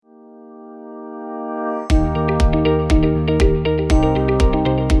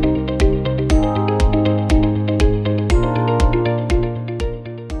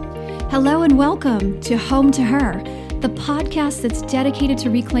Welcome to Home to Her, the podcast that's dedicated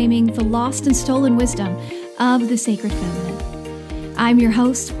to reclaiming the lost and stolen wisdom of the sacred feminine. I'm your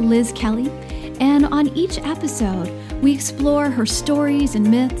host, Liz Kelly, and on each episode, we explore her stories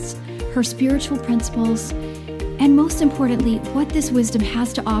and myths, her spiritual principles, and most importantly, what this wisdom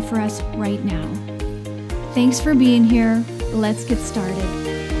has to offer us right now. Thanks for being here. Let's get started.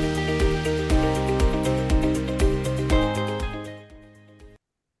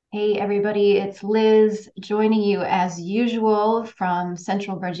 Hey everybody, it's Liz joining you as usual from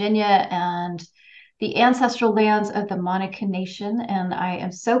Central Virginia and the ancestral lands of the Monica Nation, and I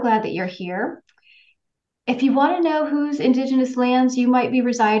am so glad that you're here. If you want to know whose indigenous lands you might be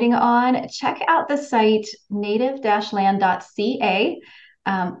residing on, check out the site native-land.ca.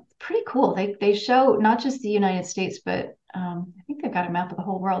 Pretty cool. They show not just the United States, but I think they've got a map of the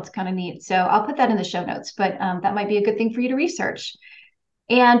whole world. It's kind of neat. So I'll put that in the show notes, but that might be a good thing for you to research.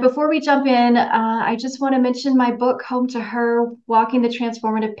 And before we jump in, I just want to mention my book, Home to Her, Walking the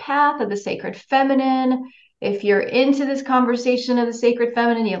Transformative Path of the Sacred Feminine. If you're into this conversation of the sacred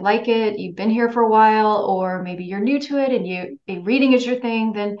feminine, you like it, you've been here for a while, or maybe you're new to it and reading is your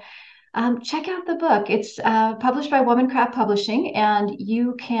thing, then check out the book. It's published by Womancraft Publishing, and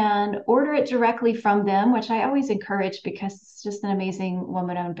you can order it directly from them, which I always encourage because it's just an amazing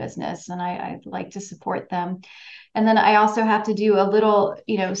woman-owned business, and I like to support them. And then I also have to do a little,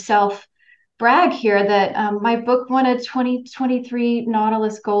 self brag here that my book won a 2023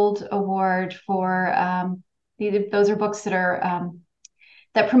 Nautilus Gold Award for those are books that are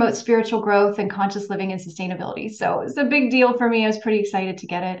that promote spiritual growth and conscious living and sustainability. So it's a big deal for me. I was pretty excited to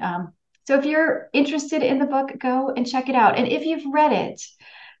get it. So if you're interested in the book, go and check it out. And if you've read it,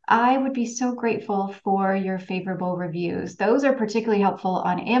 I would be so grateful for your favorable reviews. Those are particularly helpful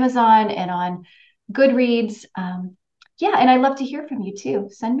on Amazon and on Goodreads. And I'd love to hear from you too.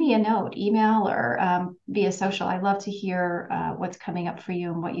 Send me a note, email, or via social. I'd love to hear what's coming up for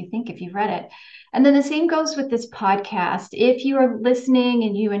you and what you think if you've read it. And then the same goes with this podcast. If you are listening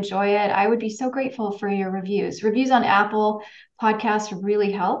and you enjoy it, I would be so grateful for your reviews. Reviews on Apple Podcasts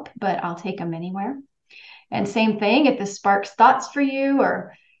really help, but I'll take them anywhere. And same thing, if this sparks thoughts for you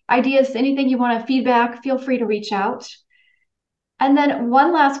or ideas, anything you want to feedback, feel free to reach out. And then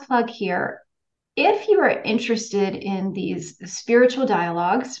one last plug here. If you are interested in these spiritual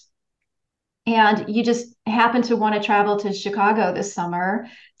dialogues and you just happen to want to travel to Chicago this summer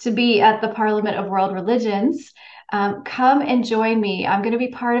to be at the Parliament of World Religions, come and join me. I'm going to be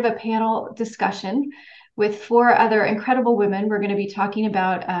part of a panel discussion with 4 other incredible women. We're going to be talking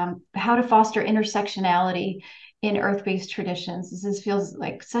about how to foster intersectionality in earth-based traditions. This feels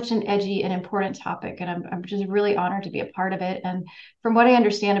like such an edgy and important topic, and I'm just really honored to be a part of it. And from what I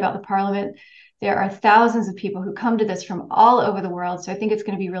understand about the Parliament, there are thousands of people who come to this from all over the world. So I think it's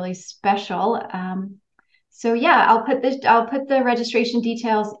going to be really special. I'll put the registration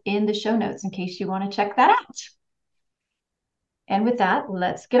details in the show notes in case you want to check that out. And with that,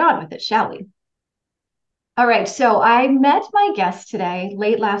 let's get on with it, shall we? All right. So I met my guest today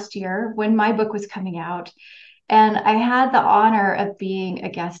late last year when my book was coming out. And I had the honor of being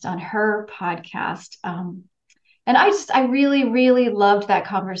a guest on her podcast. And I really, really loved that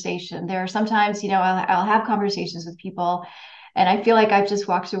conversation. There are sometimes, I'll have conversations with people and I feel like I've just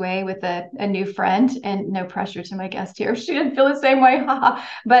walked away with a new friend, and no pressure to my guest here. She didn't feel the same way.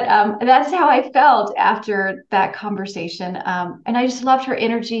 But that's how I felt after that conversation. And I just loved her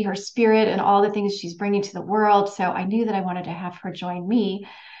energy, her spirit, and all the things she's bringing to the world. So I knew that I wanted to have her join me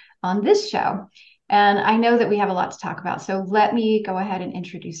on this show. And I know that we have a lot to talk about. So let me go ahead and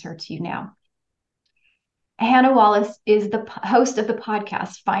introduce her to you now. Hannah Wallace is the host of the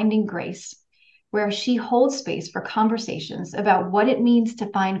podcast, Finding Grace, where she holds space for conversations about what it means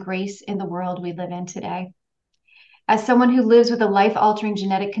to find grace in the world we live in today. As someone who lives with a life-altering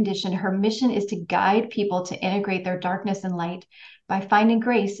genetic condition, her mission is to guide people to integrate their darkness and light by finding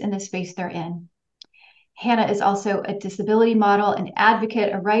grace in the space they're in. Hannah is also a disability model, an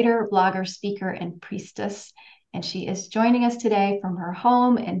advocate, a writer, blogger, speaker, and priestess. And she is joining us today from her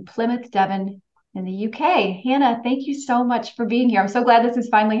home in Plymouth, Devon, in the UK. Hannah, thank you so much for being here. I'm so glad this is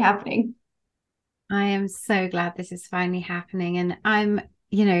finally happening. I am so glad this is finally happening. And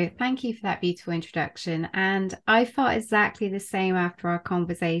thank you for that beautiful introduction. And I felt exactly the same after our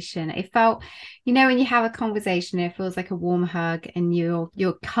conversation. It felt, when you have a conversation, it feels like a warm hug, and you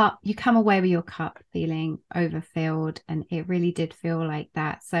come away with your cup feeling overfilled. And it really did feel like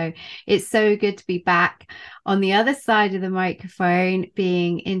that. So it's so good to be back on the other side of the microphone,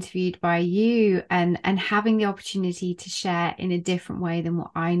 being interviewed by you and having the opportunity to share in a different way than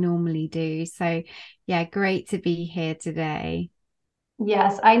what I normally do. So yeah, great to be here today.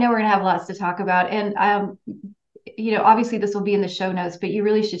 Yes, I know we're going to have lots to talk about. And, obviously this will be in the show notes, but you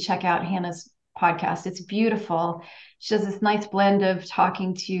really should check out Hannah's podcast. It's beautiful. She does this nice blend of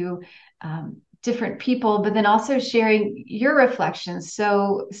talking to different people, but then also sharing your reflections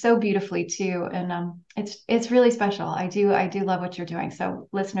so beautifully too. And it's really special. I do love what you're doing. So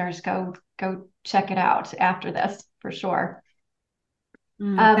listeners, go check it out after this for sure.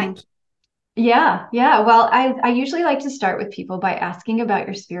 Thank Um, you. yeah, yeah. Well, I usually like to start with people by asking about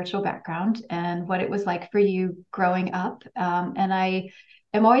your spiritual background and what it was like for you growing up. And I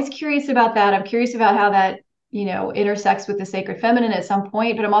am always curious about that. I'm curious about how that, intersects with the sacred feminine at some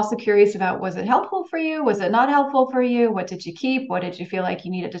point, but I'm also curious about, was it helpful for you? Was it not helpful for you? What did you keep? What did you feel like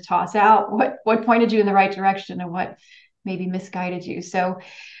you needed to toss out? What pointed you in the right direction and what maybe misguided you? So,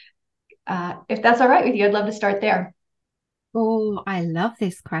 if that's all right with you, I'd love to start there. Oh, I love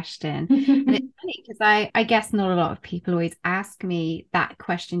this question. And it's funny because I guess not a lot of people always ask me that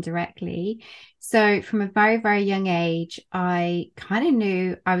question directly. So from a very, very young age, I kind of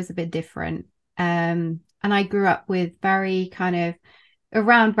knew I was a bit different. And I grew up with very kind of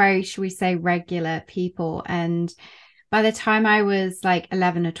around very, should we say, regular people. And by the time I was like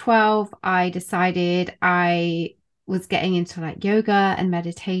 11 or 12, I decided I was getting into like yoga and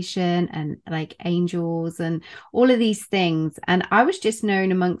meditation and like angels and all of these things. And I was just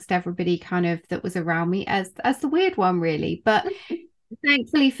known amongst everybody kind of that was around me as the weird one, really. But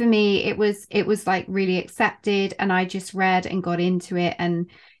thankfully for me, it was like really accepted, and I just read and got into it. And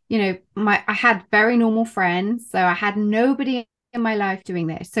my I had very normal friends, so I had nobody in my life doing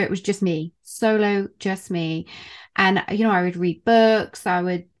this. So it was just me, solo, just me. And I would read books. I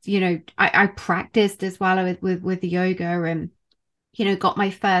would, I practiced as well with the yoga, and got my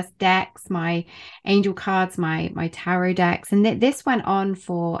first decks, my angel cards, my tarot decks. And this went on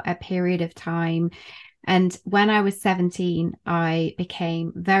for a period of time. And when I was 17, I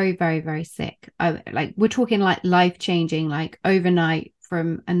became very, very, very sick. Like we're talking like life changing, like overnight,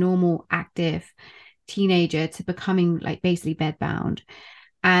 from a normal active teenager to becoming like basically bedbound.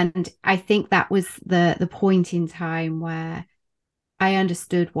 And I think that was the point in time where I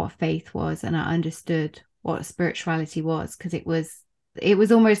understood what faith was, and I understood what spirituality was, because it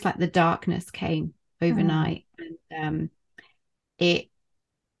was almost like the darkness came Hmm. overnight. And it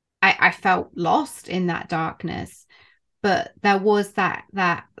I felt lost in that darkness, but there was that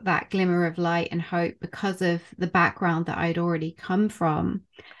glimmer of light and hope because of the background that I'd already come from.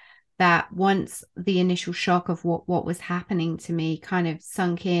 That once the initial shock of what was happening to me kind of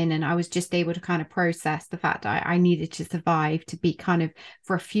sunk in, and I was just able to kind of process the fact that I needed to survive, to be kind of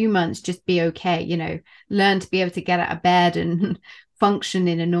for a few months just be okay, learn to be able to get out of bed and function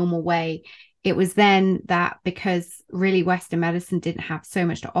in a normal way. It was then that, because really Western medicine didn't have so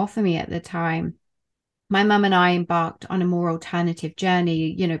much to offer me at the time, my mum and I embarked on a more alternative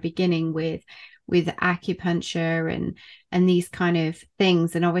journey, beginning with acupuncture and these kind of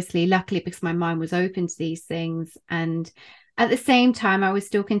things. And obviously, luckily, because my mind was open to these things, and at the same time, I was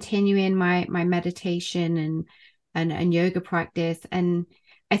still continuing my meditation and yoga practice. And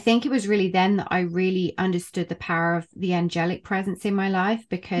I think it was really then that I really understood the power of the angelic presence in my life,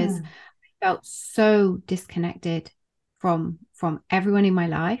 because Hmm. felt so disconnected from everyone in my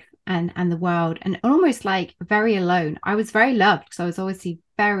life and the world, and almost like very alone. I was very loved because I was obviously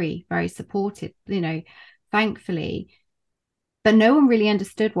very, very supported, thankfully, but no one really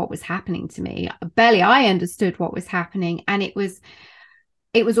understood what was happening to me. Barely I understood what was happening. And it was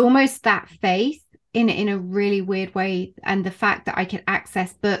almost that faith in a really weird way, and the fact that I could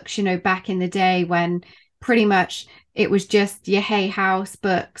access books, back in the day when pretty much it was just your Hay House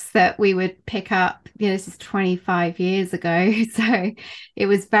books that we would pick up. This is 25 years ago. So it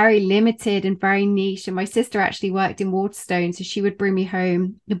was very limited and very niche. And my sister actually worked in Waterstone, so she would bring me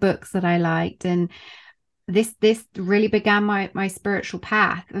home the books that I liked. And this really began my spiritual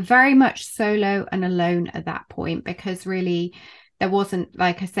path, very much solo and alone at that point, because really there wasn't,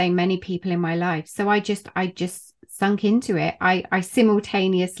 like I say, many people in my life. So I just sunk into it. I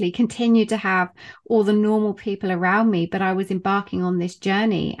simultaneously continued to have all the normal people around me, but I was embarking on this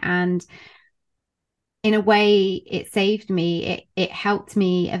journey. And in a way, it saved me. It helped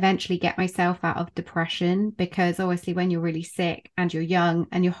me eventually get myself out of depression, because obviously when you're really sick and you're young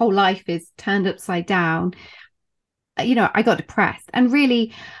and your whole life is turned upside down, I got depressed. And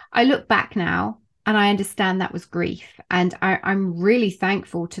really, I look back now and I understand that was grief. And I'm really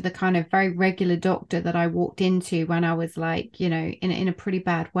thankful to the kind of very regular doctor that I walked into when I was like, in a pretty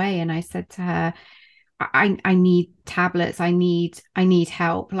bad way. And I said to her, I need tablets. I need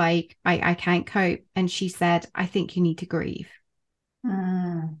help. Like I can't cope. And she said, I think you need to grieve.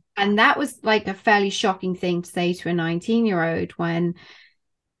 Hmm. And that was like a fairly shocking thing to say to a 19-year-old when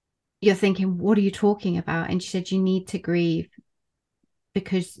you're thinking, what are you talking about? And she said, you need to grieve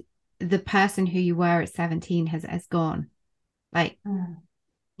because the person who you were at 17 has gone. Like, Mm.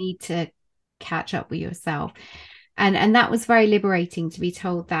 you need to catch up with yourself. And that was very liberating to be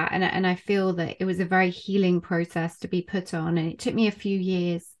told that. And I feel that it was a very healing process to be put on. And it took me a few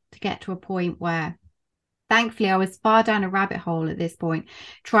years to get to a point where thankfully I was far down a rabbit hole at this point,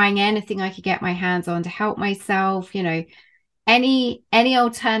 trying anything I could get my hands on to help myself, any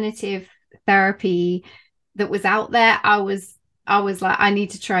alternative therapy that was out there. I was like, I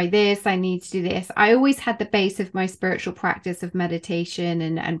need to try this, I need to do this. I always had the base of my spiritual practice of meditation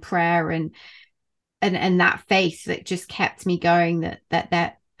and prayer and that faith that just kept me going,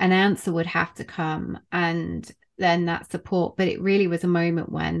 that an answer would have to come, and then that support. But it really was a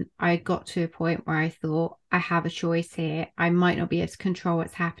moment when I got to a point where I thought, I have a choice here. I might not be able to control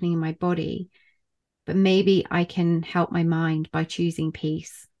what's happening in my body, but maybe I can help my mind by choosing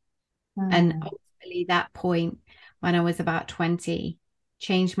peace. And Mm. ultimately that point when I was about 20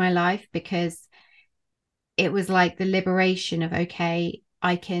 changed my life, because it was like the liberation of, okay,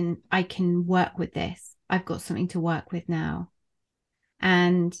 I can work with this. I've got something to work with now.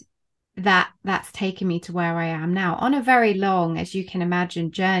 And that's taken me to where I am now on a very long, as you can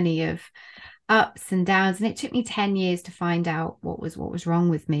imagine, journey of ups and downs. And it took me 10 years to find out what was wrong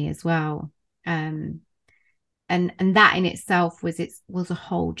with me as well. Um, and that in itself was a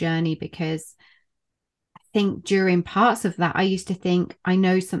whole journey, because I think during parts of that I used to think I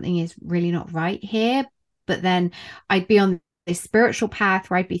know something is really not right here, but then I'd be on this spiritual path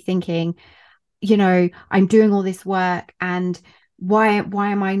where I'd be thinking, I'm doing all this work, and why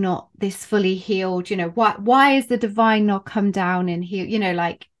am I not this fully healed? Why is the divine not come down and heal?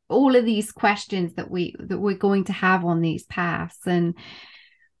 Like all of these questions that we're going to have on these paths. And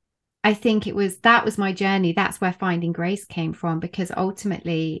I think that was my journey. That's where finding grace came from, because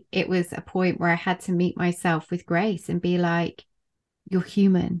ultimately it was a point where I had to meet myself with grace and be like, you're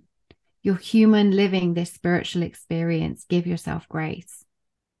human. You're human living this spiritual experience. Give yourself grace.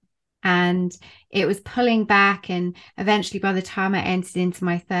 And it was pulling back. And eventually, by the time I entered into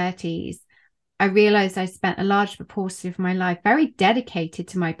my 30s, I realized I spent a large proportion of my life very dedicated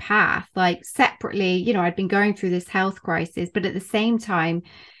to my path, like separately. I'd been going through this health crisis, but at the same time,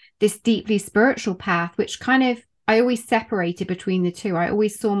 this deeply spiritual path, which kind of I always separated between the two. I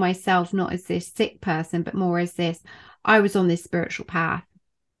always saw myself not as this sick person, but more as this, I was on this spiritual path.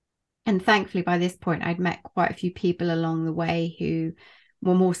 And thankfully, by this point, I'd met quite a few people along the way who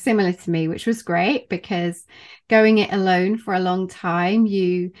were more similar to me, which was great, because going it alone for a long time,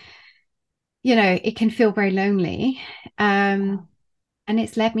 it can feel very lonely. And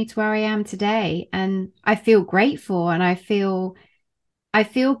it's led me to where I am today. And I feel grateful, and I feel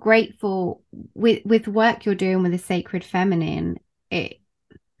grateful with work you're doing with the sacred feminine.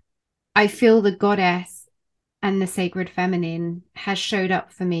 I feel the goddess and the sacred feminine has showed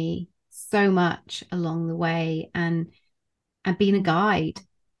up for me so much along the way, and been a guide,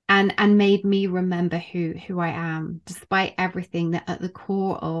 and made me remember who I am, despite everything. That at the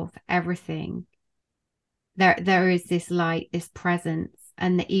core of everything, there is this light, this presence.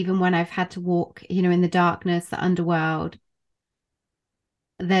 And that even when I've had to walk, in the darkness, the underworld,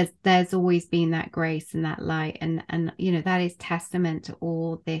 there's always been that grace and that light, and that is testament to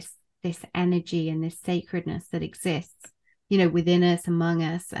all this energy and this sacredness that exists, within us, among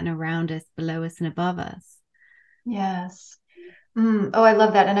us, and around us, below us, and above us. Yes. Oh, I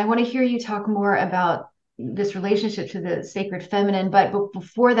love that. And I want to hear you talk more about this relationship to the sacred feminine. But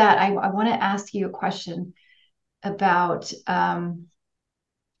before that, I want to ask you a question about.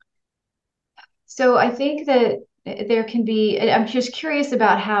 So I think that there can be, I'm just curious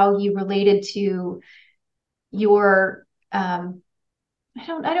about how you related to your, I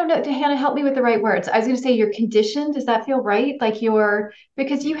don't know, Hannah, help me with the right words. I was going to say your condition. Does that feel right? Like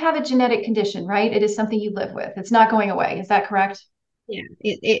because you have a genetic condition, right? It is something you live with. It's not going away. Is that correct? Yeah,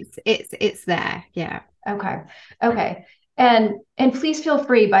 it's there. Yeah. Okay. Okay. And please feel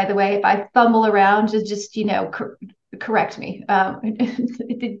free, by the way, if I fumble around, to just, correct me.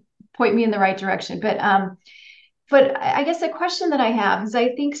 Point me in the right direction. But I guess the question that I have is,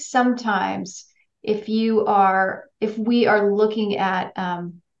 I think sometimes if we are looking at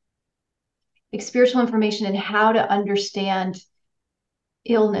like spiritual information and how to understand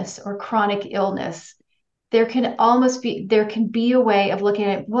illness or chronic illness, there can be a way of looking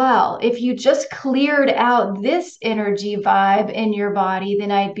at it. Well, if you just cleared out this energy vibe in your body,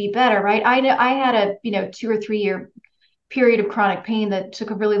 then I'd be better, right? I know I had a 2 or 3 year period of chronic pain that took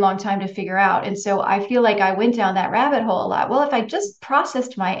a really long time to figure out. And so I feel like I went down that rabbit hole a lot. Well, if I just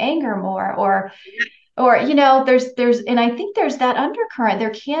processed my anger more, or there's and I think there's that undercurrent there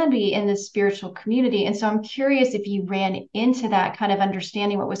can be in the spiritual community. And so I'm curious if you ran into that kind of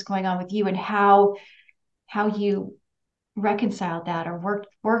understanding what was going on with you, and how you reconciled that or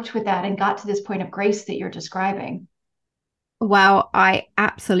worked with that and got to this point of grace that you're describing. Well, I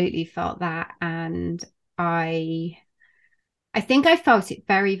absolutely felt that. And I think I felt it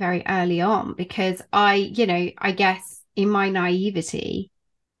very, very early on because I guess in my naivety,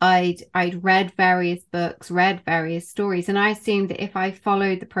 I'd read various books, read various stories, and I assumed that if I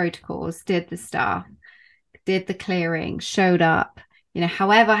followed the protocols, did the stuff, did the clearing, showed up,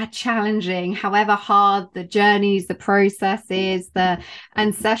 however challenging, however hard the journeys, the processes, the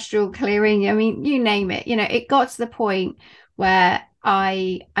ancestral clearing, I mean, you name it, it got to the point where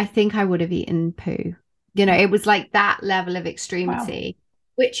I think I would have eaten poo. It was like that level of Wow. extremity,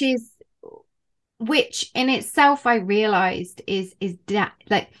 which is which in itself I realized is that,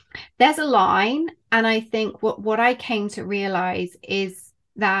 like, there's a line, and I think what I came to realize is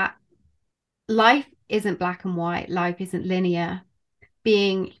that life isn't black and white, life isn't linear,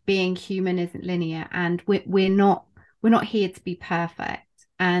 being human isn't linear, and we're not here to be perfect.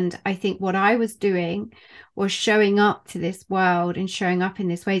 And I think what I was doing was showing up to this world and showing up in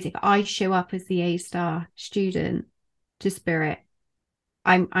this ways. If I show up as the A-star student to spirit,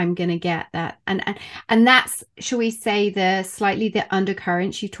 I'm gonna get that. And that's, shall we say, the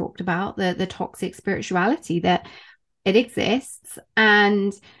undercurrents you talked about, the toxic spirituality, that it exists.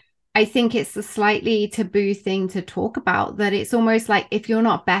 And I think it's a slightly taboo thing to talk about, that it's almost like if you're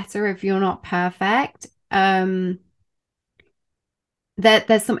not better, if you're not perfect, there's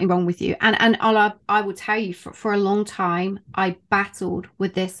something wrong with you. And I will tell you, for a long time, I battled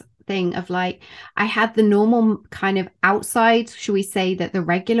with this thing of, like, I had the normal kind of outside, should we say, that the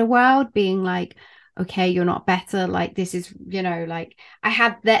regular world being like, okay, you're not better, like, this is, like, I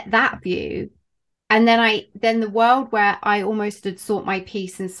had that view. And then the world where I almost had sought my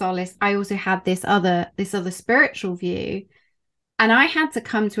peace and solace, I also had this other spiritual view. And I had to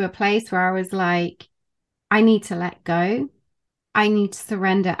come to a place where I was like, I need to let go. I need to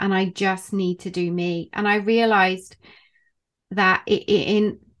surrender, and I just need to do me. And I realized that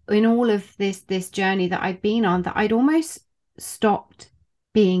in all of this journey that I've been on, that I'd almost stopped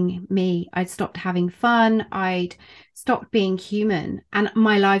being me. I'd stopped having fun. I'd stopped being human. And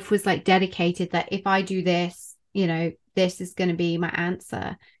my life was like dedicated that if I do this, this is going to be my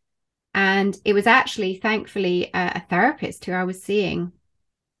answer. And it was actually, thankfully, a therapist who I was seeing,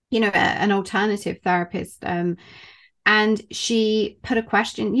 an alternative therapist. And she put a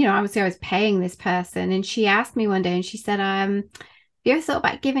question, obviously I was paying this person, and she asked me one day, and she said, have you ever thought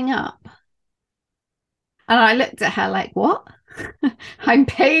about giving up? And I looked at her like, what? I'm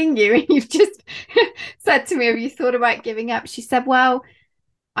paying you, and you've just said to me, have you thought about giving up? She said, well,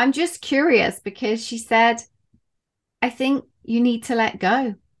 I'm just curious, because she said, I think you need to let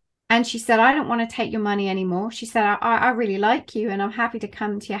go. And she said, I don't want to take your money anymore. She said, I really like you, and I'm happy to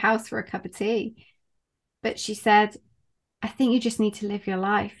come to your house for a cup of tea. But she said, I think you just need to live your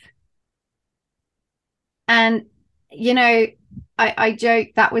life. And, I joke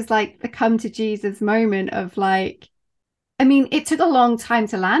that was like the come to Jesus moment of, like, I mean, it took a long time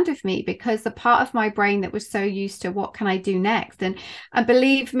to land with me, because the part of my brain that was so used to what can I do next, and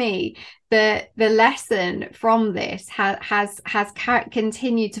believe me, the lesson from this has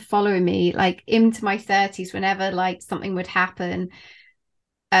continued to follow me, like, into my 30s. Whenever, like, something would happen,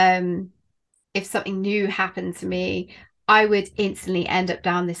 if something new happened to me, I would instantly end up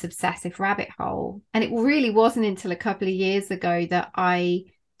down this obsessive rabbit hole. And it really wasn't until a couple of years ago that I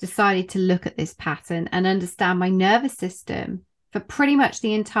decided to look at this pattern and understand my nervous system for pretty much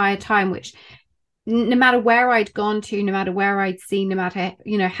the entire time, which, no matter where I'd gone to, no matter where I'd seen, no matter,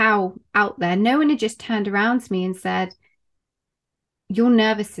 how out there, no one had just turned around to me and said, your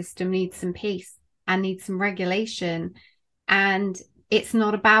nervous system needs some peace and needs some regulation. And it's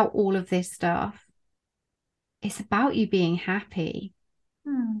not about all of this stuff. It's about you being happy.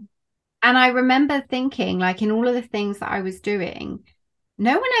 Hmm. And I remember thinking, like, in all of the things that I was doing,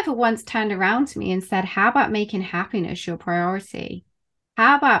 no one ever once turned around to me and said, how about making happiness your priority?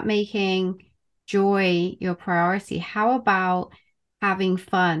 How about making joy your priority? How about having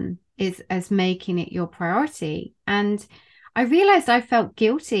fun is as making it your priority? And I realized I felt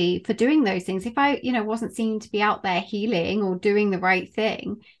guilty for doing those things. If I, wasn't seen to be out there healing or doing the right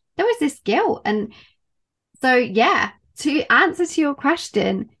thing, there was this guilt. And so, yeah, to answer to your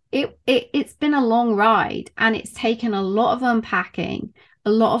question, it's been a long ride, and it's taken a lot of unpacking,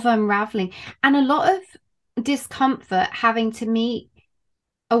 a lot of unraveling, and a lot of discomfort having to meet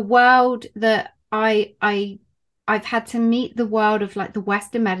a world that I've had to meet the world of like the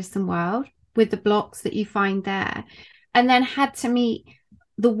Western medicine world with the blocks that you find there, and then had to meet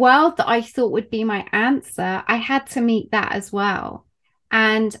the world that I thought would be my answer. I had to meet that as well.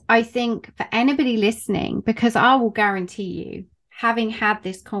 And I think for anybody listening, because I will guarantee you, having had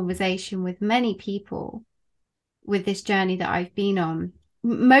this conversation with many people with this journey that I've been on,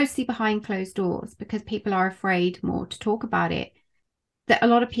 mostly behind closed doors, because people are afraid more to talk about it, that a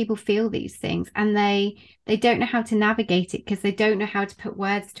lot of people feel these things and they don't know how to navigate it because they don't know how to put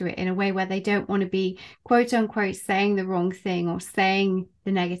words to it in a way where they don't want to be quote unquote saying the wrong thing or saying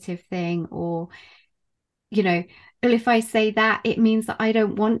the negative thing, or you know, well, if I say that it means that I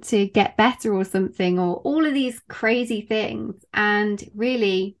don't want to get better or something, or all of these crazy things. And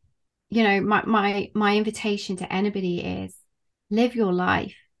really, you know, my invitation to anybody is live your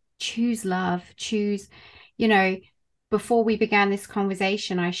life, choose love, choose, you know, before we began this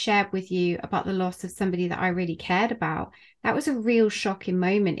conversation, I shared with you about the loss of somebody that I really cared about. That was a real shocking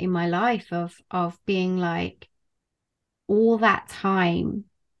moment in my life of being like, all that time,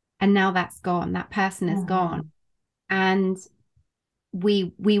 and now that's gone. That person is gone. Mhm. And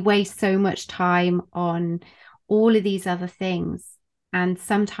we waste so much time on all of these other things. And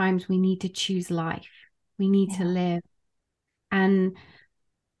sometimes we need to choose life. We need to Yeah. live. And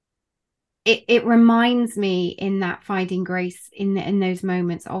it reminds me in that finding grace, in those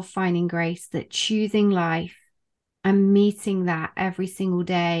moments of finding grace, that choosing life and meeting that every single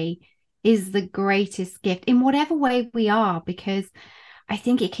day is the greatest gift in whatever way we are, because I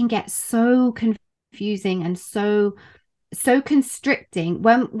think it can get so confusing and so constricting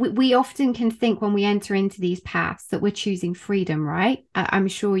when we often can think when we enter into these paths that we're choosing freedom, right? I'm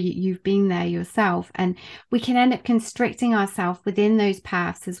sure you've been there yourself, and we can end up constricting ourselves within those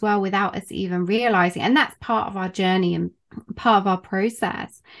paths as well without us even realizing, and that's part of our journey and part of our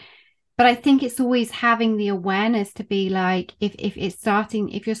process. But I think it's always having the awareness to be like, if you're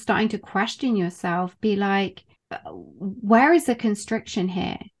starting to question yourself, be like, where is the constriction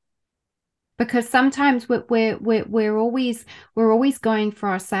here? Because sometimes we're always going for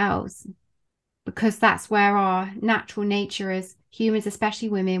ourselves, because that's where our natural nature as humans, especially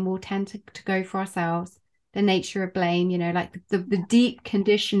women, will tend to go for ourselves. The nature of blame, you know, like the deep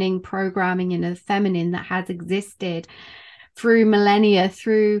conditioning programming in the feminine that has existed through millennia,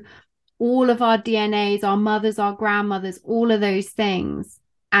 through all of our DNAs, our mothers, our grandmothers, all of those things.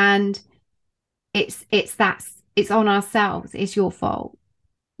 And it's on ourselves. It's your fault.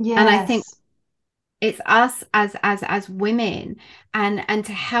 And I think Yes. it's us as women, and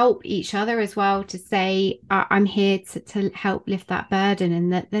to help each other as well, to say, I'm here to help lift that burden,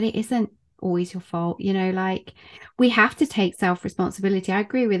 and that it isn't always your fault, you know, like we have to take self-responsibility. I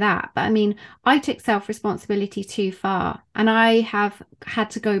agree with that, but I mean, I took self-responsibility too far, and I have had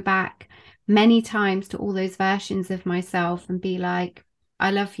to go back many times to all those versions of myself and be like,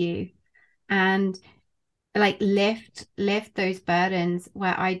 I love you, and like lift those burdens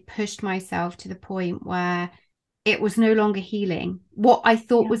where I pushed myself to the point where it was no longer healing. What I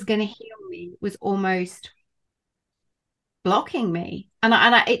thought Yeah. was going to heal me was almost blocking me. And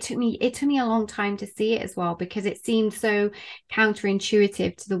it took me a long time to see it as well, because it seemed so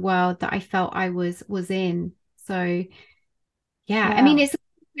counterintuitive to the world that I felt I was in. So yeah, I mean, Yeah. it's a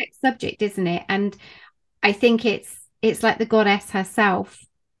complex subject, isn't it? And I think it's like the goddess herself.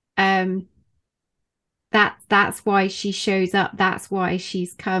 um that's why she shows up. That's why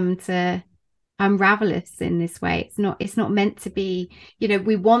she's come to unravel us in this way. It's not meant to be, you know,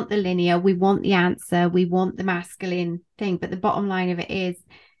 we want the linear, we want the answer, we want the masculine thing, but the bottom line of it is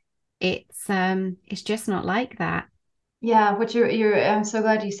it's just not like that. Yeah. Which I'm so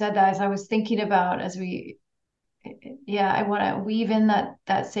glad you said that, as I was thinking about as we, yeah, I want to weave in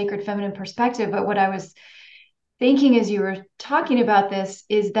that sacred feminine perspective. But what I was thinking as you were talking about this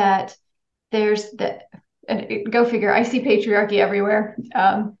is that there's the, and go figure, I see patriarchy everywhere.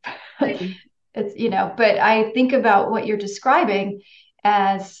 It's, but I think about what you're describing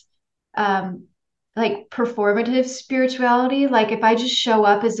as um, like performative spirituality. Like if I just show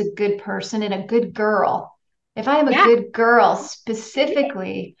up as a good person and a good girl, if I am a Yeah, good girl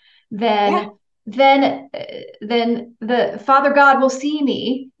specifically, yeah, then then the Father God will see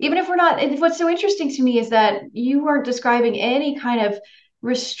me, even if we're not. And what's so interesting to me is that you weren't describing any kind of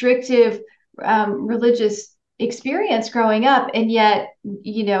restrictive religious experience growing up, and yet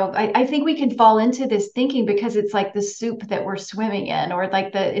I think we can fall into this thinking because it's like the soup that we're swimming in, or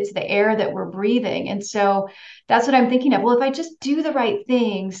like it's the air that we're breathing. And so that's what I'm thinking of. Well, if I just do the right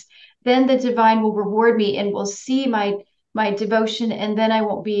things, then the divine will reward me and will see my devotion, and then I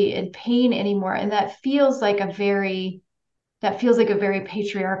won't be in pain anymore. And that feels like a very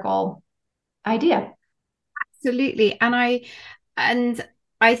patriarchal idea. Absolutely. And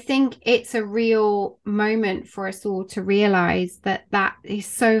I think it's a real moment for us all to realize that that is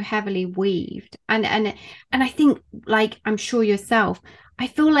so heavily weaved. And I think, like, I'm sure yourself, I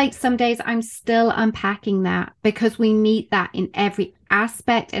feel like some days I'm still unpacking that, because we meet that in every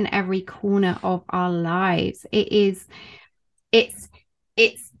aspect and every corner of our lives. It's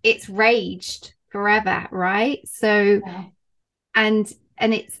it's raged forever, right? So, Yeah. and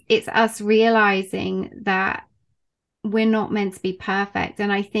it's us realizing that we're not meant to be perfect.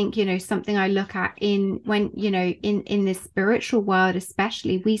 And I think, something I look at in when, in this spiritual world,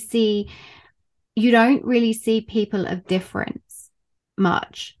 especially, you don't really see people of difference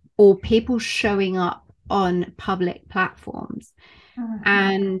much, or people showing up on public platforms. Mhm.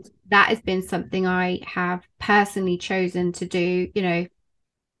 And that has been something I have personally chosen to do.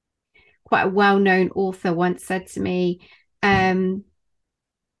 Quite a well-known author once said to me, um,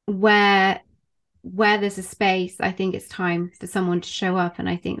 where there's a space, I think it's time for someone to show up, and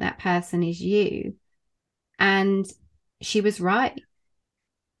I think that person is you. And she was right.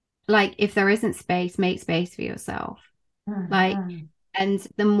 Like, if there isn't space, make space for yourself. Like, Mhm. and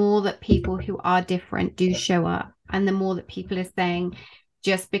the more that people who are different do show up, and the more that people are saying,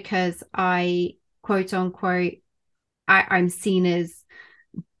 just because I, quote unquote, I'm seen as,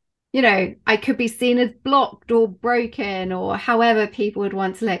 I could be seen as blocked or broken, or however people would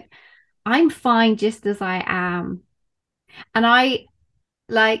want to look, I'm fine just as I am. And I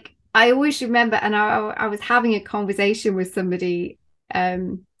always remember, and I was having a conversation with somebody,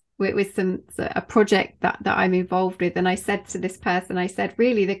 with a project that I'm involved with, and I said to this person, I said,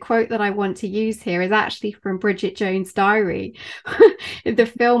 really, the quote that I want to use here is actually from Bridget Jones' Diary, the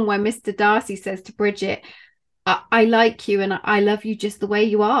film where Mr. Darcy says to Bridget, I like you and I love you just the way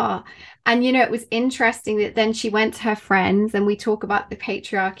you are. And it was interesting that then she went to her friends, and we talk about the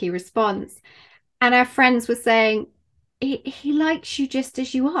patriarchy response, and our friends were saying, he likes you just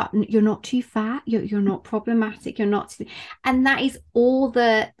as you are. You're not too fat. You're not problematic. You're not too... And that is all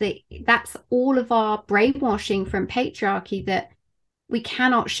that's all of our brainwashing from patriarchy, that we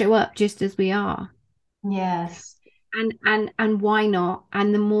cannot show up just as we are. Yes. And why not?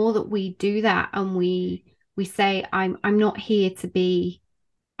 And the more that we do that, and we say, I'm not here to be,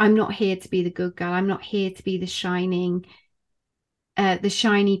 I'm not here to be the good girl. I'm not here to be the shiny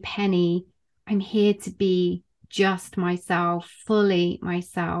penny. I'm here to be just myself, fully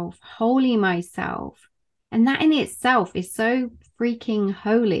myself, wholly myself. And that in itself is so freaking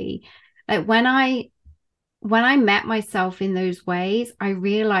holy. Like, when I met myself in those ways, I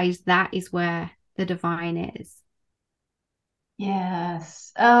realized that is where the divine is.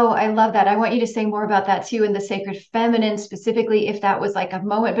 Yes. Oh, I love that. I want you to say more about that too, in the sacred feminine, specifically, if that was like a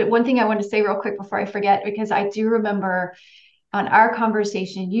moment. But one thing I want to say real quick before I forget, because I do remember on our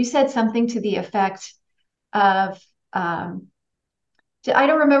conversation, you said something to the effect of, um, I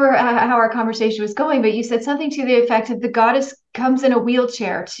don't remember how our conversation was going, but you said something to the effect of the goddess comes in a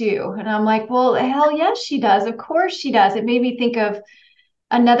wheelchair too. And I'm like, well, hell yes, she does. Of course she does. It made me think of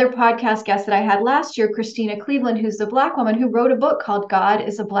another podcast guest that I had last year, Christina Cleveland, who's a Black woman who wrote a book called God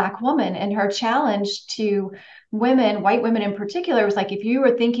is a Black Woman. And her challenge to women, white women in particular, was like, if you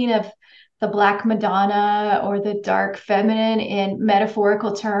were thinking of the Black Madonna or the dark feminine in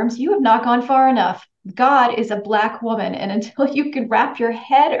metaphorical terms, you have not gone far enough. God is a Black woman. And until you can wrap your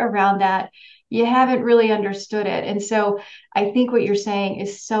head around that, you haven't really understood it. And so I think what you're saying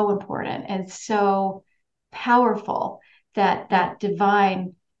is so important and so powerful, that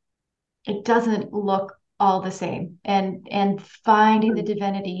divine, it doesn't look all the same, and finding the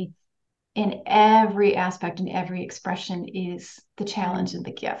divinity in every aspect and every expression is the challenge and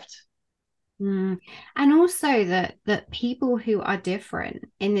the gift. Mm. And also that people who are different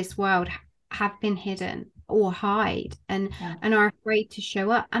in this world have been hidden or hide, Yeah. and are afraid to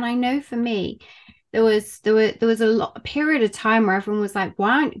show up. And I know for me, there was a period of time where everyone was like,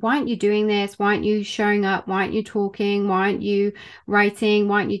 why aren't you doing this? Why aren't you showing up? Why aren't you talking? Why aren't you writing?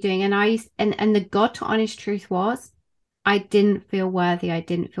 Why aren't you doing? And the God to honest truth was, I didn't feel worthy. I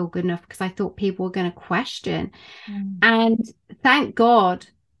didn't feel good enough, because I thought people were going to question. Mm. And thank God,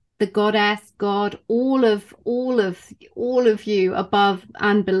 the goddess, God, all of you above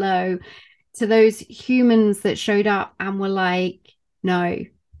and below, to those humans that showed up and were like, no,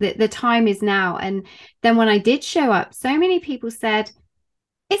 the time is now. And then when I did show up, so many people said,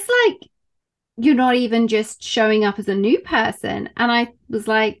 it's like you're not even just showing up as a new person. And I was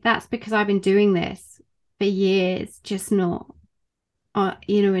like, that's because I've been doing this for years, just not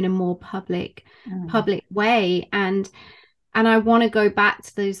in a more public Mm. way. And And I want to go back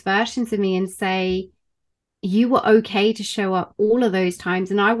to those versions of me and say, you were okay to show up all of those times.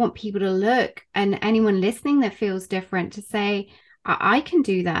 And I want people to look, and anyone listening that feels different, to say, I can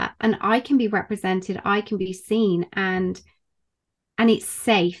do that, and I can be represented, I can be seen, and it's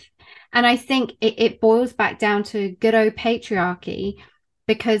safe. And I think it boils back down to good old patriarchy,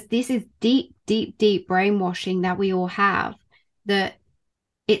 because this is deep, deep, deep brainwashing that we all have, that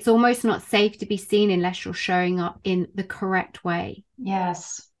it's almost not safe to be seen unless you're showing up in the correct way.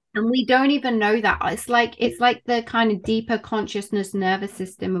 Yes. And we don't even know that. It's like the kind of deeper consciousness nervous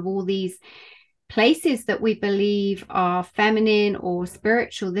system of all these places that we believe are feminine or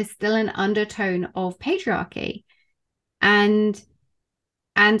spiritual. There's still an undertone of patriarchy. And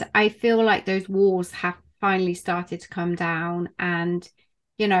I feel like those walls have finally started to come down. And,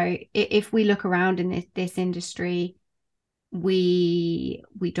 if we look around in this industry, we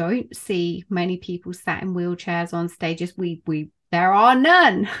don't see many people sat in wheelchairs on stages. We there are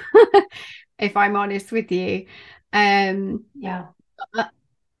none, if I'm honest with you. Yeah.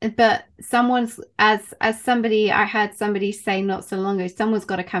 But someone's, as somebody, I heard somebody say not so long ago, someone's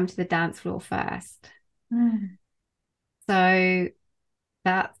got to come to the dance floor first. Mm. So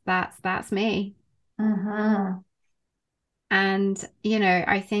that's me. Mm-hmm. And,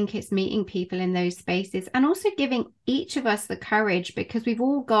 I think it's meeting people in those spaces, and also giving each of us the courage, because we've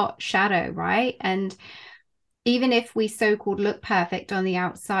all got shadow, right? And even if we so-called look perfect on the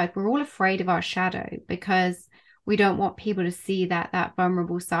outside, we're all afraid of our shadow, because we don't want people to see that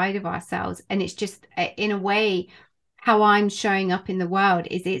vulnerable side of ourselves. And it's just, in a way, how I'm showing up in the world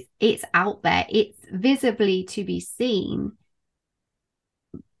is it's out there, it's visibly to be seen.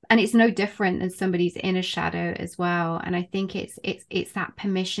 And it's no different than somebody's inner shadow as well. And I think it's that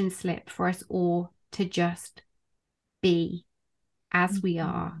permission slip for us all to just be as we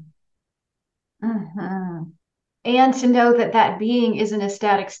are. Mm-hmm. And to know that that being isn't a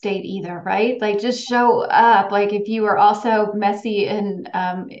static state either, right? Like just show up. Like if you are also messy and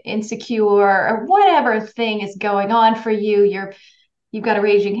insecure or whatever thing is going on for you, you've got a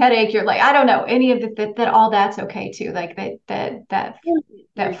raging headache. You're like, I don't know, any of that all that's okay too. Like that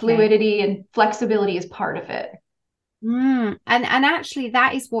Okay. fluidity and flexibility is part of it. And actually,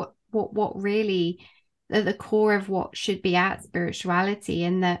 that is what really the core of what should be at spirituality.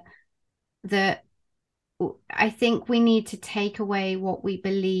 And that I think we need to take away what we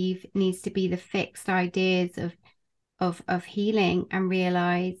believe needs to be the fixed ideas of healing, and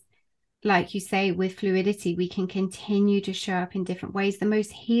realize, like you say, with fluidity, we can continue to show up in different ways. The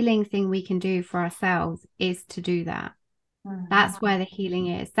most healing thing we can do for ourselves is to do that. That's Mhm. where the healing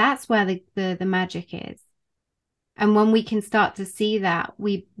is. That's where the magic is. And when we can start to see that,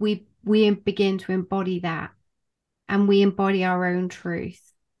 we begin to embody that, and we embody our own truth.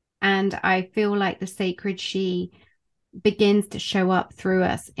 And I feel like the sacred she begins to show up through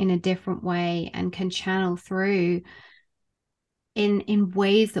us in a different way, and can channel through in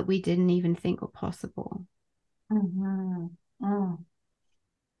ways that we didn't even think were possible. Mhm. Mm.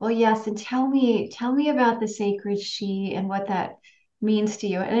 Well, yes, and tell me about the sacred she and what that means to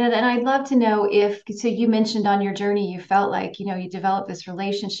you. And I'd love to know if, so you mentioned on your journey, you felt like, you developed this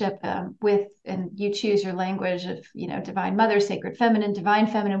relationship with, and you choose your language of, divine mother, sacred feminine, divine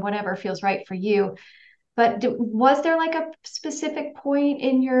feminine, whatever feels right for you. But was there like a specific point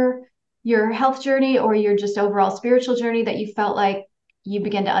in your health journey or your just overall spiritual journey that you felt like you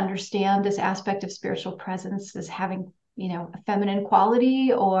began to understand this aspect of spiritual presence as having, a feminine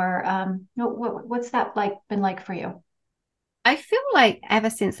quality, or what's that like been like for you? I feel like ever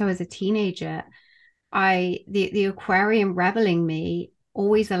since I was a teenager, the Aquarian rebel in me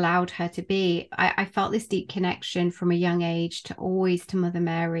always allowed her to be. I felt this deep connection from a young age to Mother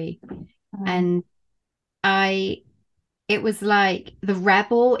Mary. Mm, And I it was like the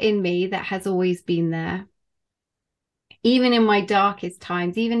rebel in me that has always been there, even in my darkest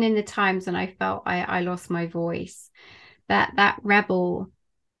times, even in the times when I felt I lost my voice. That rebel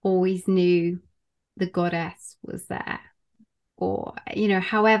always knew the goddess was there. Or,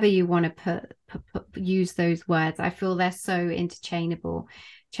 however you want to use those words. I feel they're so interchangeable,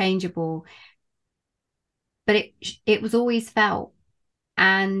 changeable, but it was always felt.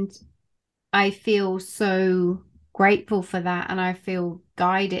 And I feel so grateful for that, and I feel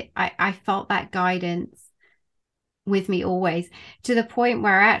guided. I felt that guidance with me always, to the point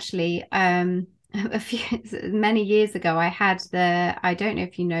where actually a few many years ago, I don't know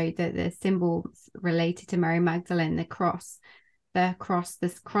if you know, the symbols related to Mary Magdalene, this cross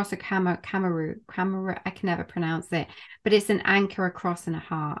of Cameroon, I can never pronounce it, but it's an anchor, a cross, and a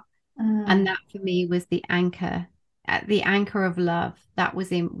heart. And mm, that for me was the anchor of love that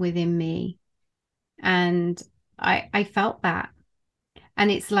was in within me. And I felt that. And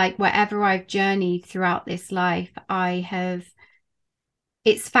it's like wherever I've journeyed throughout this life,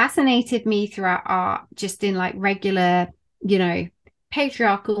 it's fascinated me throughout art, just in like regular, you know,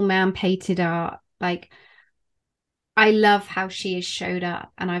 patriarchal man painted art. Like, I love how she has showed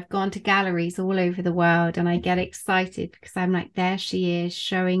up, and I've gone to galleries all over the world and I get excited because I'm like, there she is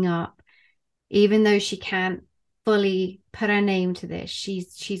showing up, even though she can't fully put her name to this.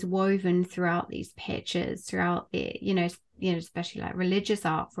 She's woven throughout these pictures, throughout it, especially like religious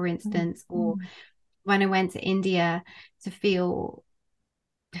art, for instance, or Mm-hmm. when I went to India to feel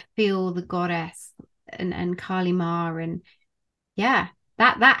the goddess and Kali Ma, and yeah,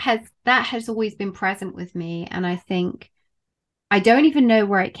 that has always been present with me. And I think I don't even know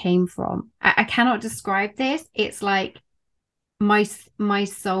where it came from. I cannot describe this. It's like my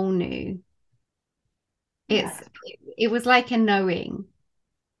soul knew. It's Yes. it was like a knowing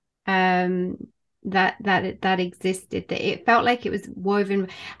um that existed, that it felt like it was woven.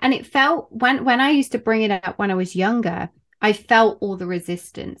 And it felt, when I used to bring it up when I was younger, I felt all the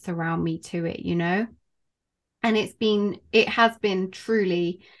resistance around me to it, and it has been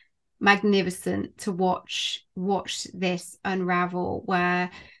truly magnificent to watch this unravel,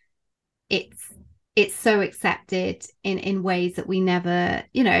 where it's it's so accepted in ways that we never,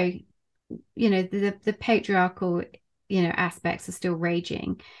 the patriarchal, aspects are still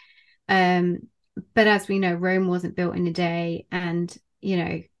raging. um but as we know, Rome wasn't built in a day, and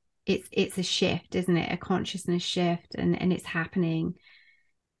it's a shift, isn't it? A consciousness shift, and it's happening.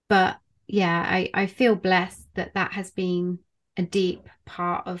 But yeah, I feel blessed that that has been a deep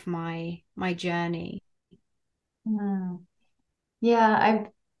part of my journey. Mm. Yeah,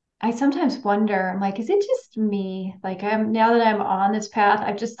 I sometimes wonder, I'm like, is it just me? Like, I'm now that I'm on this path,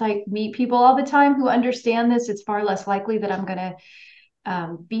 I just like meet people all the time who understand this. It's far less likely that I'm gonna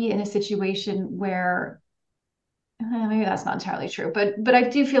be in a situation where maybe that's not entirely true, but I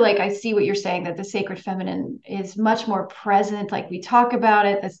do feel like I see what you're saying, that the sacred feminine is much more present. Like we talk about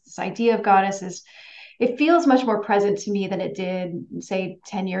it, this idea of goddesses, it feels much more present to me than it did, say,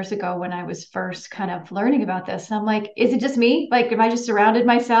 10 years ago when I was first kind of learning about this. And I'm like, is it just me? Like, am I just surrounded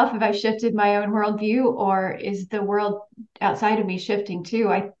myself? Have I shifted my own worldview, or is the world outside of me shifting too?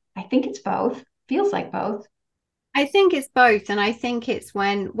 I think it's both. Feels like both. I think it's both, and I think it's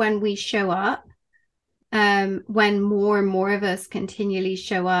when we show up, when more and more of us continually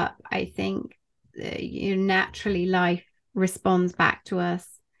show up, I think naturally life responds back to us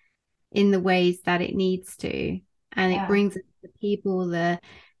in the ways that it needs to, and it Yeah. brings us the people, the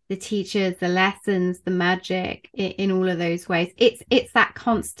teachers, the lessons, the magic in all of those ways. It's that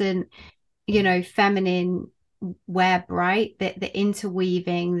constant, feminine web, right? The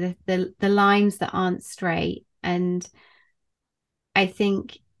interweaving, the lines that aren't straight. And I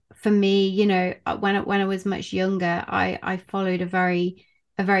think for me, when I was much younger, I followed a very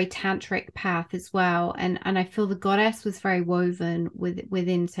tantric path as well, and I feel the goddess was very woven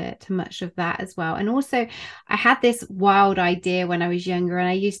within to much of that as well. And also, I had this wild idea when I was younger, and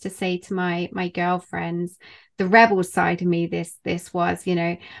I used to say to my girlfriends, the rebel side of me, this was,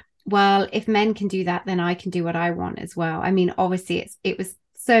 well, if men can do that, then I can do what I want as well. I mean, obviously, it was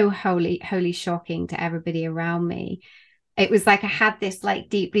so holy shocking to everybody around me. It was like I had this like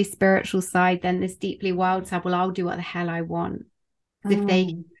deeply spiritual side, then this deeply wild side. Well, I'll do what the hell I want, because if they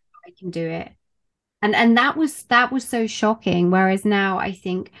can, Mm. I can do it. And that was so shocking. Whereas now I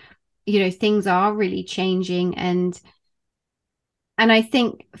think, things are really changing, and I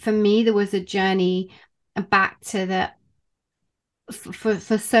think for me there was a journey back to the for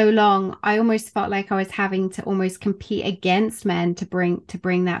so long. I almost felt like I was having to almost compete against men to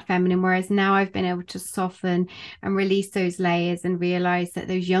bring that feminine, whereas now I've been able to soften and release those layers and realize that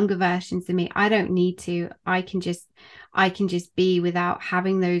those younger versions of me, I don't need to. I can just be, without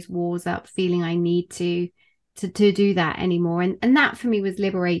having those walls up, feeling I need to do that anymore. And that for me was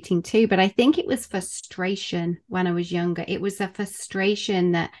liberating too. But I think it was frustration when I was younger. It was a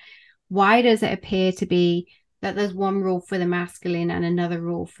frustration that, why does it appear to be that there's one rule for the masculine and another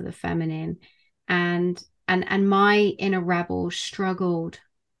rule for the feminine? And my inner rebel struggled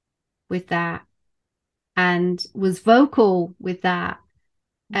with that and was vocal with that.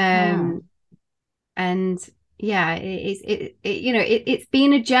 um Mhm. and yeah, it's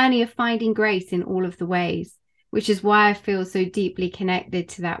been a journey of finding grace in all of the ways, which is why I feel so deeply connected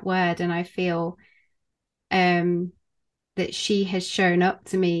to that word. And I feel um that she has shown up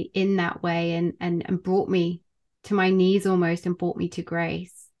to me in that way, and brought me to my knees almost, and brought me to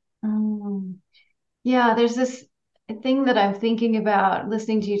grace. Mm. Yeah, there's this. thing that I'm thinking about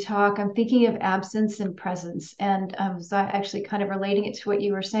listening to you talk, I'm thinking of absence and presence. And I was actually kind of relating it to what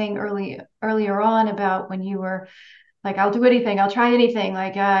you were saying earlier on about when you were like, I'll do anything, I'll try anything,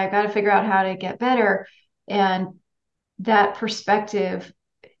 like I got to figure out how to get better. And that perspective,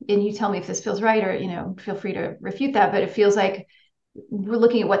 and you tell me if this feels right, or feel free to refute that, but it feels like we're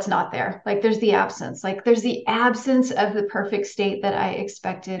looking at what's not there. Like there's the absence of the perfect state that I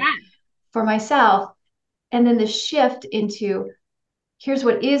expected for myself. And then the shift into here's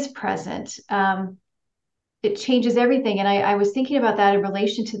what is present. It changes everything. And I was thinking about that in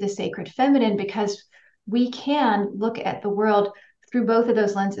relation to the sacred feminine, because we can look at the world through both of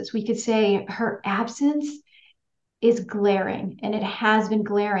those lenses. We could say her absence is glaring, and it has been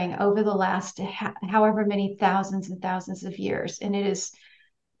glaring over the last however many thousands and thousands of years. And it is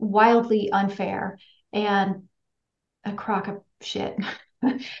wildly unfair and a crock of shit.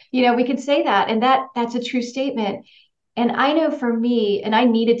 We could say that, and that's a true statement. And I know for me, and I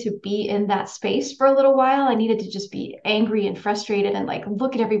needed to be in that space for a little while. I needed to just be angry and frustrated and like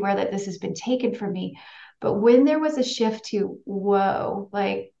look at everywhere that this has been taken from me. But when there was a shift to, whoa,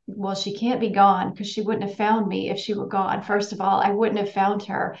 like, well, she can't be gone because she wouldn't have found me if she were gone. First of all, I wouldn't have found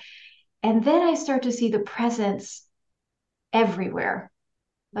her. And then I start to see the presence everywhere,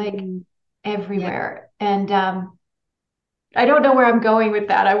 like Mm, yeah. everywhere. And I don't know where I'm going with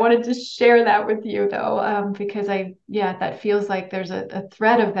that. I wanted to share that with you though, because yeah, that feels like there's a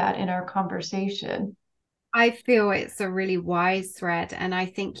thread of that in our conversation. I feel it's a really wise thread. And I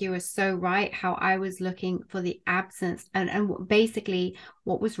think you were so right how I was looking for the absence and basically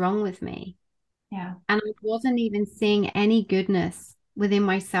what was wrong with me. Yeah. And I wasn't even seeing any goodness within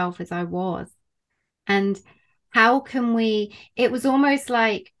myself as I was. And how can we, it was almost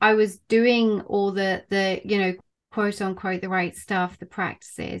like I was doing all the quote unquote, the right stuff, the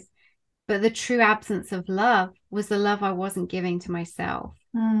practices, but the true absence of love was the love I wasn't giving to myself.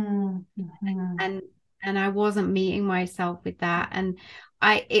 Mm-hmm. And I wasn't meeting myself with that. And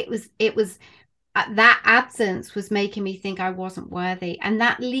it was that absence was making me think I wasn't worthy. And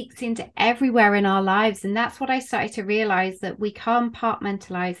that leaks into everywhere in our lives. And that's what I started to realize, that we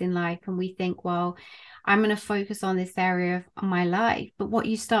compartmentalize in life and we think, well, I'm going to focus on this area of my life. But what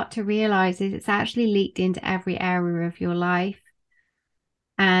you start to realize is it's actually leaked into every area of your life.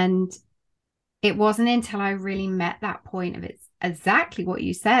 And it wasn't until I really met that point of it's exactly what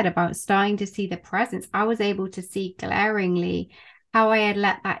you said about starting to see the presence. I was able to see glaringly how I had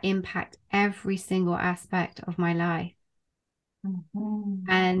let that impact every single aspect of my life. Mm-hmm.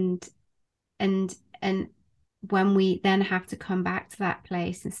 And and and when we then have to come back to that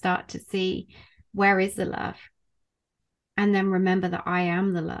place and start to see where is the love, and then remember that I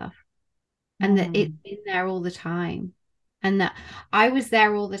am the love, and that it's Mm. been there all the time, and that I was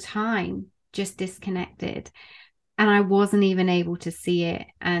there all the time, just disconnected, and I wasn't even able to see it.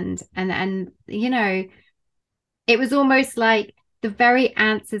 And it was almost like the very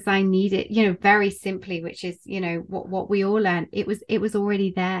answers I needed, very simply, which is, what we all learned. It was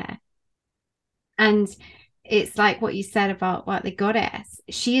already there. And it's like what you said about what the goddess.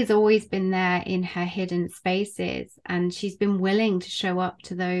 She has always been there in her hidden spaces, and she's been willing to show up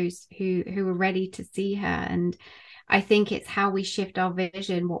to those who are ready to see her. And I think it's how we shift our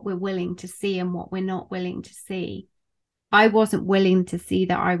vision, what we're willing to see and what we're not willing to see. I wasn't willing to see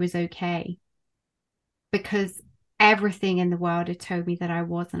that I was okay because everything in the world had told me that I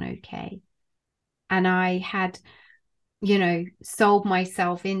wasn't okay. And I had, sold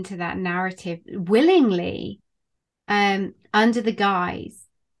myself into that narrative willingly, under the guise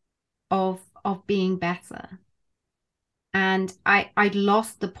of being better. And I'd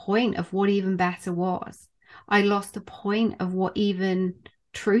lost the point of what even better was. I lost the point of what even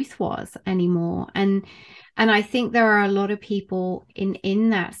truth was anymore. And I think there are a lot of people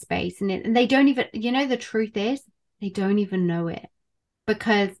in that space, and they don't even, the truth is they don't even know it,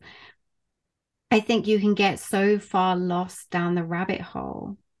 because I think you can get so far lost down the rabbit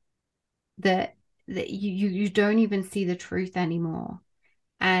hole that you don't even see the truth anymore.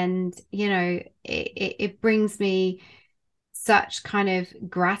 And it brings me such kind of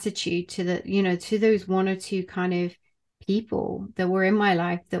gratitude to to those one or two kind of people that were in my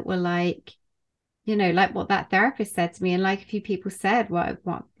life that were like, like what that therapist said to me, and like a few people said, why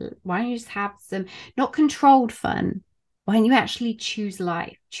don't you just have some not controlled fun? Why don't you actually choose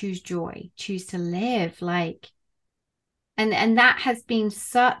life, choose joy, choose to live? Like, and that has been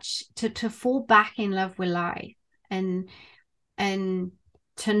such to fall back in love with life, and and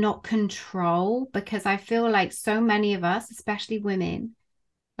to not control, because I feel like so many of us, especially women,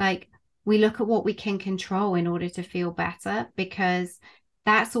 like we look at what we can control in order to feel better, because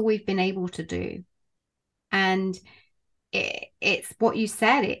that's all we've been able to do. And it's what you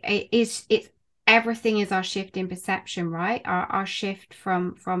said. It's everything is our shift in perception, right? Our shift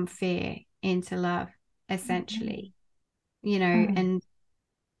from fear into love, essentially. You know, Mm-hmm. and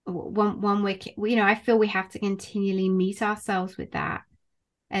one week, you know, I feel we have to continually meet ourselves with that.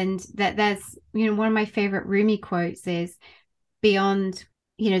 And that there's, you know, one of my favorite Rumi quotes is beyond,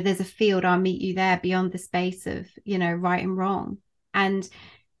 you know, there's a field, I'll meet you there beyond the space of, you know, right and wrong. And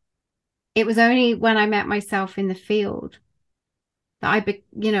it was only when I met myself in the field that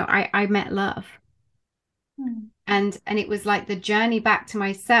I met love. And it was like the journey back to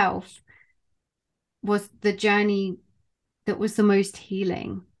myself was the journey that was the most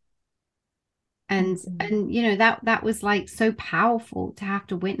healing. Mm-hmm. And you know, that was like so powerful to have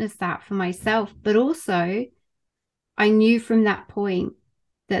to witness that for myself. But also I knew from that point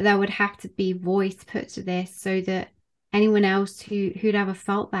that there would have to be voice put to this so that anyone else who'd ever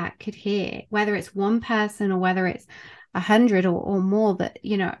felt that could hear, whether it's one person or whether it's 100 or more, that,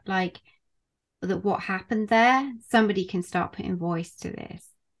 you know, like that what happened there, somebody can start putting voice to this.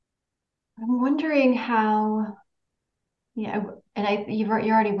 I'm wondering how, yeah, and you're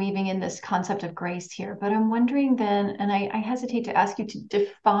already weaving in this concept of grace here, but I'm wondering then, and I hesitate to ask you to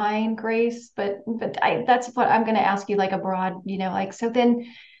define grace, but that's what I'm going to ask you, like a broad, like, so then,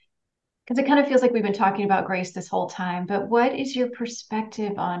 because it kind of feels like we've been talking about grace this whole time, but what is your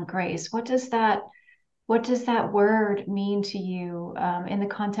perspective on grace? What does that word mean to you, in the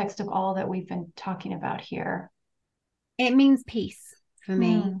context of all that we've been talking about here? It means peace for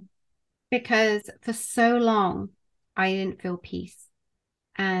me Hmm. because for so long I didn't feel peace.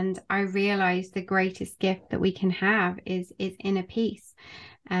 And I realized the greatest gift that we can have is inner peace.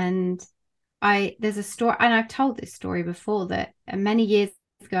 And there's a story, and I've told this story before, that many years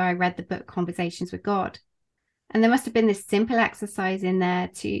ago I read the book Conversations with God. And there must have been this simple exercise in there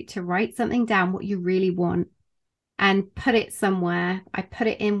to write something down, what you really want, and put it somewhere. I put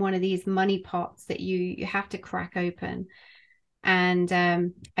it in one of these money pots that you have to crack open. And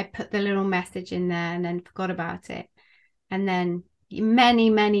I put the little message in there and then forgot about it. And then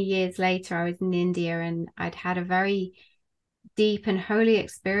many years later, I was in India and I'd had a very deep and holy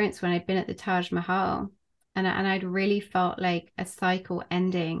experience when I'd been at the Taj Mahal. And I'd really felt like a cycle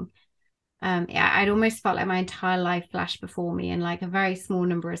ending. Yeah, I'd almost felt like my entire life flashed before me in like a very small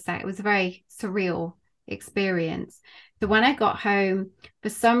number of seconds. It was a very surreal experience. So when I got home, for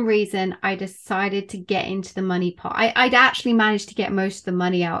some reason, I decided to get into the money pot. I'd actually managed to get most of the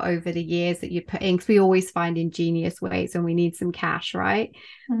money out over the years that you put in, because we always find ingenious ways when we need some cash, right?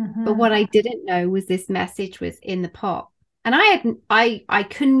 But Hmm. what I didn't know was this message was in the pot. And I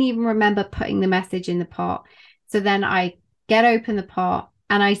couldn't even remember putting the message in the pot. So then I get open the pot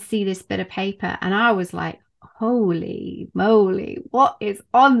and I see this bit of paper and I was like, holy moly, what is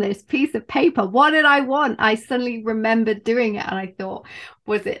on this piece of paper? What did I want? I suddenly remembered doing it and I thought,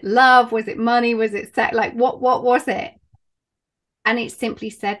 was it love? Was it money? Was it sex? Like what was it? And it simply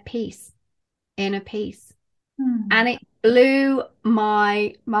said peace, inner peace. And Hmm. it blew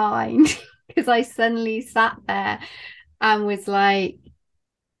my mind because I suddenly sat there and was like,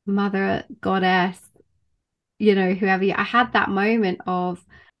 Mother Goddess, you know, whoever I had that moment of,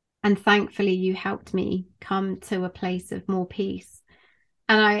 and thankfully you helped me come to a place of more peace.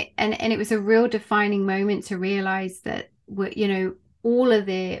 And it was a real defining moment to realize that we're, you know, all of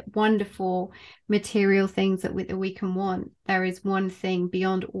the wonderful material things that we can want, there is one thing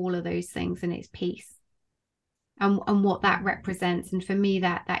beyond all of those things, and it's peace. And what that represents. And for me,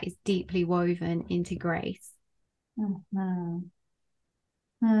 that is deeply woven into grace. Hmm.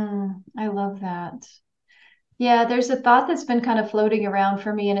 Hmm. I love that. Yeah, there's a thought that's been kind of floating around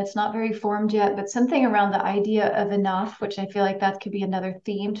for me, and it's not very formed yet, but something around the idea of enough, which I feel like that could be another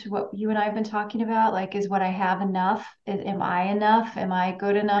theme to what you and I have been talking about. Like, is what I have enough? Am I enough? Am I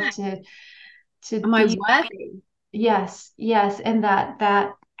good enough to Am I be? worthy? Yes, yes, and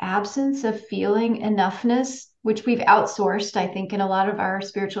that absence of feeling enoughness, which we've outsourced, I think, in a lot of our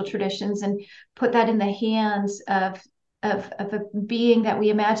spiritual traditions, and put that in the hands of a being that we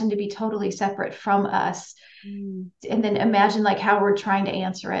imagine to be totally separate from us, Mm. and then imagine like how we're trying to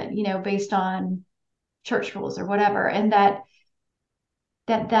answer it, based on church rules or whatever, and that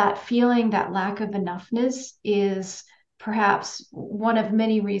feeling, that lack of enoughness is perhaps one of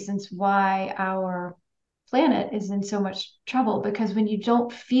many reasons why our planet is in so much trouble, because when you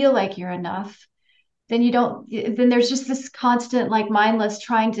don't feel like you're enough, then there's just this constant like mindless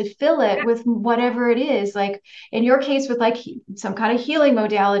trying to fill it with whatever it is, like in your case with like some kind of healing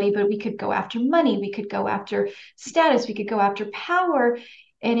modality, but we could go after money, we could go after status, we could go after power,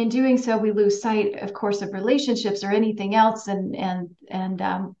 and in doing so we lose sight, of course, of relationships or anything else, and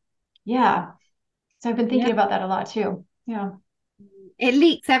yeah. So I've been Yeah. thinking about that a lot too. Yeah. It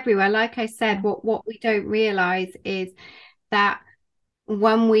leaks everywhere. Like I said, Yeah. what we don't realize is that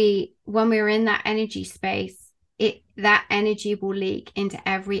when we're in that energy space, it that energy will leak into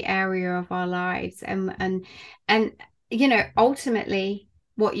every area of our lives. And ultimately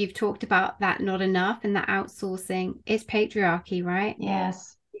what you've talked about, that not enough and that outsourcing, is patriarchy, right?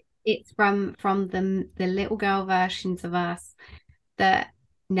 Yes. It's from the little girl versions of us that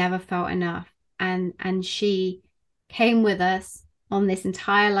never felt enough. And she came with us on this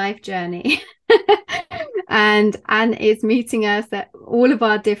entire life journey and is meeting us at all of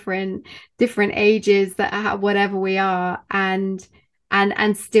our different ages, that whatever we are, and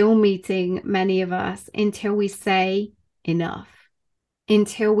still meeting many of us until we say enough,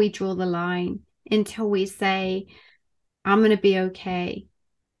 until we draw the line, until we say, I'm going to be okay.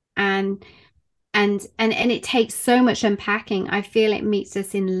 And and and and it takes so much unpacking. I feel it meets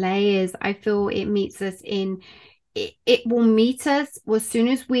us in layers. I feel it meets us in it will meet us as soon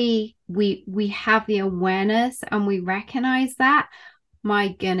as we have the awareness and we recognize that.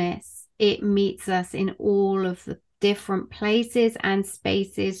 My goodness, it meets us in all of the different places and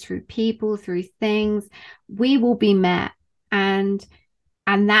spaces, through people, through things. We will be met. And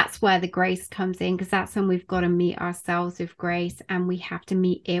that's where the grace comes in, because that's when we've got to meet ourselves with grace, and we have to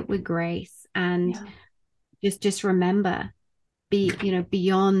meet it with grace. And Yeah. just remember,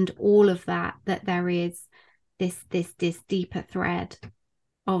 beyond all of that, that there is this deeper thread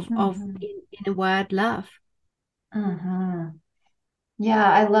of Mm-hmm. in a word, love. Mm-hmm.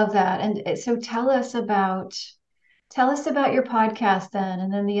 Yeah, I love that. And so tell us about your podcast then,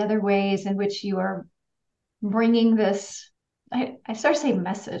 and then the other ways in which you are bringing this. I start to say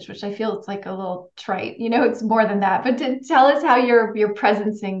message, which I feel it's like a little trite. It's more than that. But to tell us how you're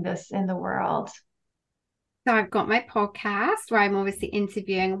presencing this in the world. So I've got my podcast where I'm obviously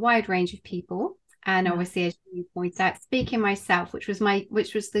interviewing a wide range of people. And Yeah. obviously, as you point out, speaking myself, which was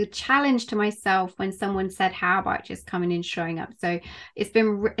the challenge to myself when someone said, how about just coming and showing up? So it's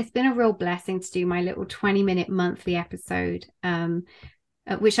been a real blessing to do my little 20-minute monthly episode,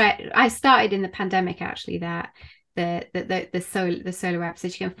 which I started in the pandemic, actually. That the solo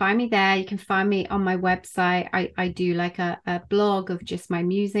episodes, you can find me there. You can find me on my website. I do like a blog of just my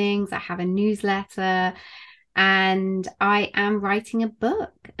musings. I have a newsletter, and I am writing a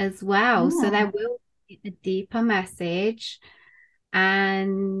book as well. So there Mm. will be a deeper message,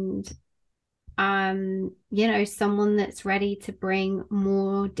 and someone that's ready to bring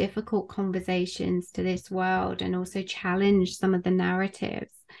more difficult conversations to this world, and also challenge some of the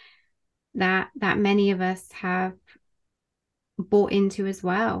narratives that many of us have bought into as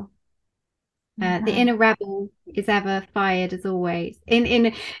well. The Mhm. inner rebel is ever fired as always.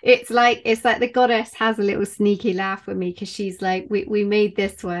 In it's like the goddess has a little sneaky laugh with me, because she's like, we made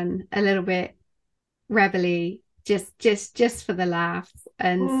this one a little bit rebelly, just for the laughs.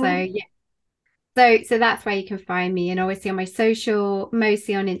 And so Mm. yeah, so that's where you can find me, and obviously on my social,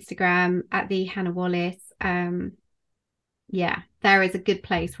 mostly on Instagram at the Hannah Wallace. Yeah, there is a good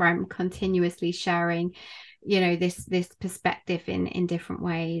place where I'm continuously sharing, this perspective in different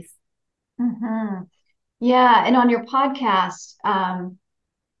ways. Mhm. Yeah, and on your podcast,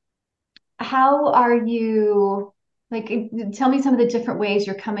 how are you, like, tell me some of the different ways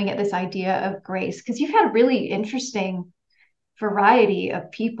you're coming at this idea of grace, because you've had a really interesting variety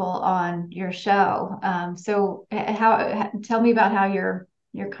of people on your show. So tell me about how you're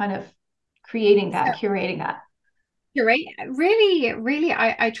kind of creating that, curating that. You're right. Really, really,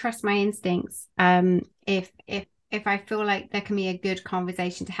 I trust my instincts. If I feel like there can be a good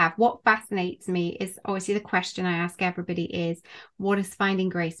conversation to have. What fascinates me is obviously the question I ask everybody is, what does finding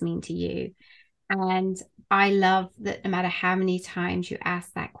grace mean to you? And I love that no matter how many times you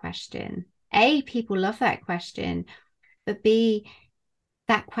ask that question, A, people love that question, but B,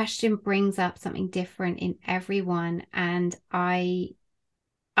 that question brings up something different in everyone. And I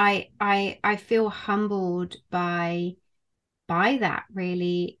feel humbled by that,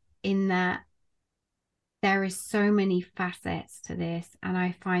 really, in that there is so many facets to this, and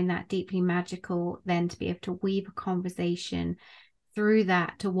I find that deeply magical, then, to be able to weave a conversation through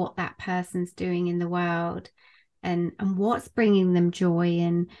that to what that person's doing in the world, and what's bringing them joy.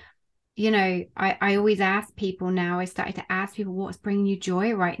 And I always ask people now, I started to ask people, what's bringing you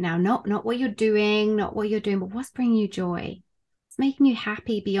joy right now? Not what you're doing, not what you're doing, but what's bringing you joy? It's making you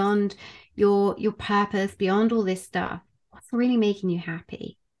happy beyond your purpose, beyond all this stuff. What's really making you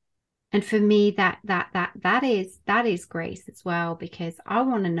happy? And for me, that is grace as well, because I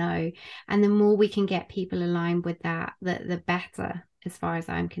want to know. And the more we can get people aligned with that, the better, as far as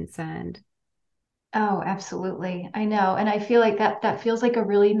I'm concerned. Oh, absolutely. I know. And I feel like that feels like a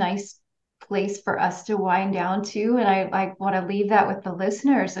really nice place for us to wind down to. And I want to leave that with the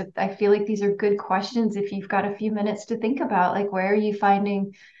listeners. I feel like these are good questions if you've got a few minutes to think about, like, where are you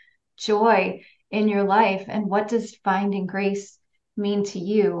finding joy in your life, and what does finding grace mean to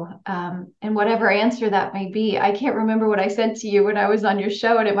you? And whatever answer that may be, I can't remember what I said to you when I was on your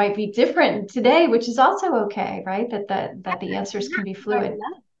show, and it might be different today, which is also okay, right? That the answers can be fluid.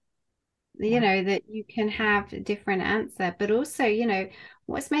 That you can have a different answer, but also,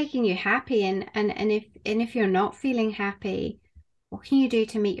 what's making you happy, and if you're not feeling happy, what can you do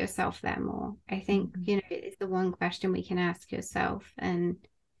to meet yourself there more? I think, it's the one question we can ask yourself. And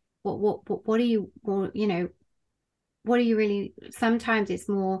what do you what do you really, sometimes it's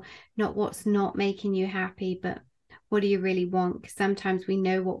more not what's not making you happy, but what do you really want? Because sometimes we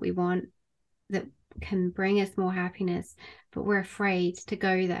know what we want that can bring us more happiness, but we're afraid to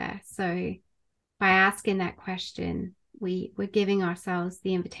go there. So by asking that question, we're giving ourselves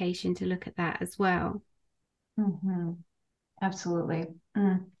the invitation to look at that as well. Mm-hmm. Absolutely.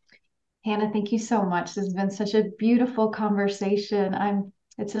 Hannah, thank you so much. This has been such a beautiful conversation.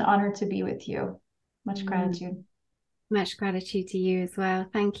 It's an honor to be with you. Much gratitude. Much gratitude to you as well.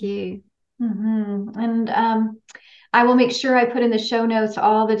 Thank you. Mm-hmm. And I will make sure I put in the show notes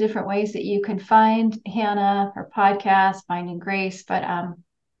all the different ways that you can find Hannah, her podcast, Finding Grace. But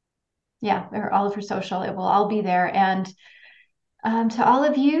yeah, all of her social, it will all be there. And to all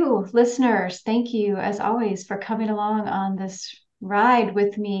of you listeners, thank you as always for coming along on this ride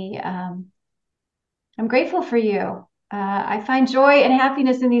with me. I'm grateful for you. I find joy and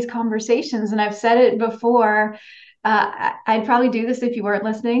happiness in these conversations, and I've said it before. I'd probably do this if you weren't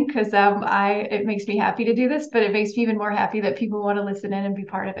listening, because it makes me happy to do this, but it makes me even more happy that people want to listen in and be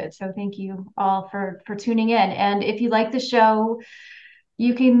part of it. So thank you all for tuning in. And if you like the show,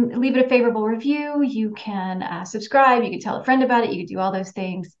 you can leave it a favorable review. You can subscribe. You can tell a friend about it. You can do all those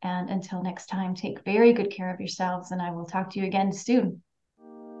things. And until next time, take very good care of yourselves, and I will talk to you again soon.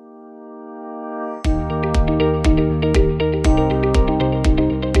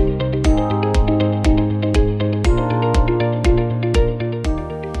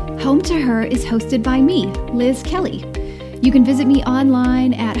 Home to Her is hosted by me, Liz Kelly. You can visit me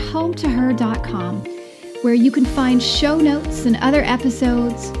online at hometoher.com, where you can find show notes and other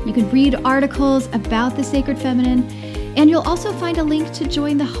episodes. You can read articles about the sacred feminine, and you'll also find a link to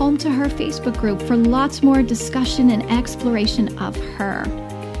join the Home to Her Facebook group for lots more discussion and exploration of her.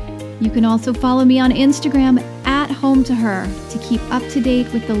 You can also follow me on Instagram at Home to Her to keep up to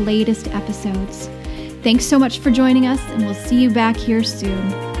date with the latest episodes. Thanks so much for joining us, and we'll see you back here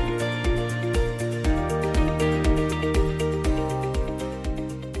soon.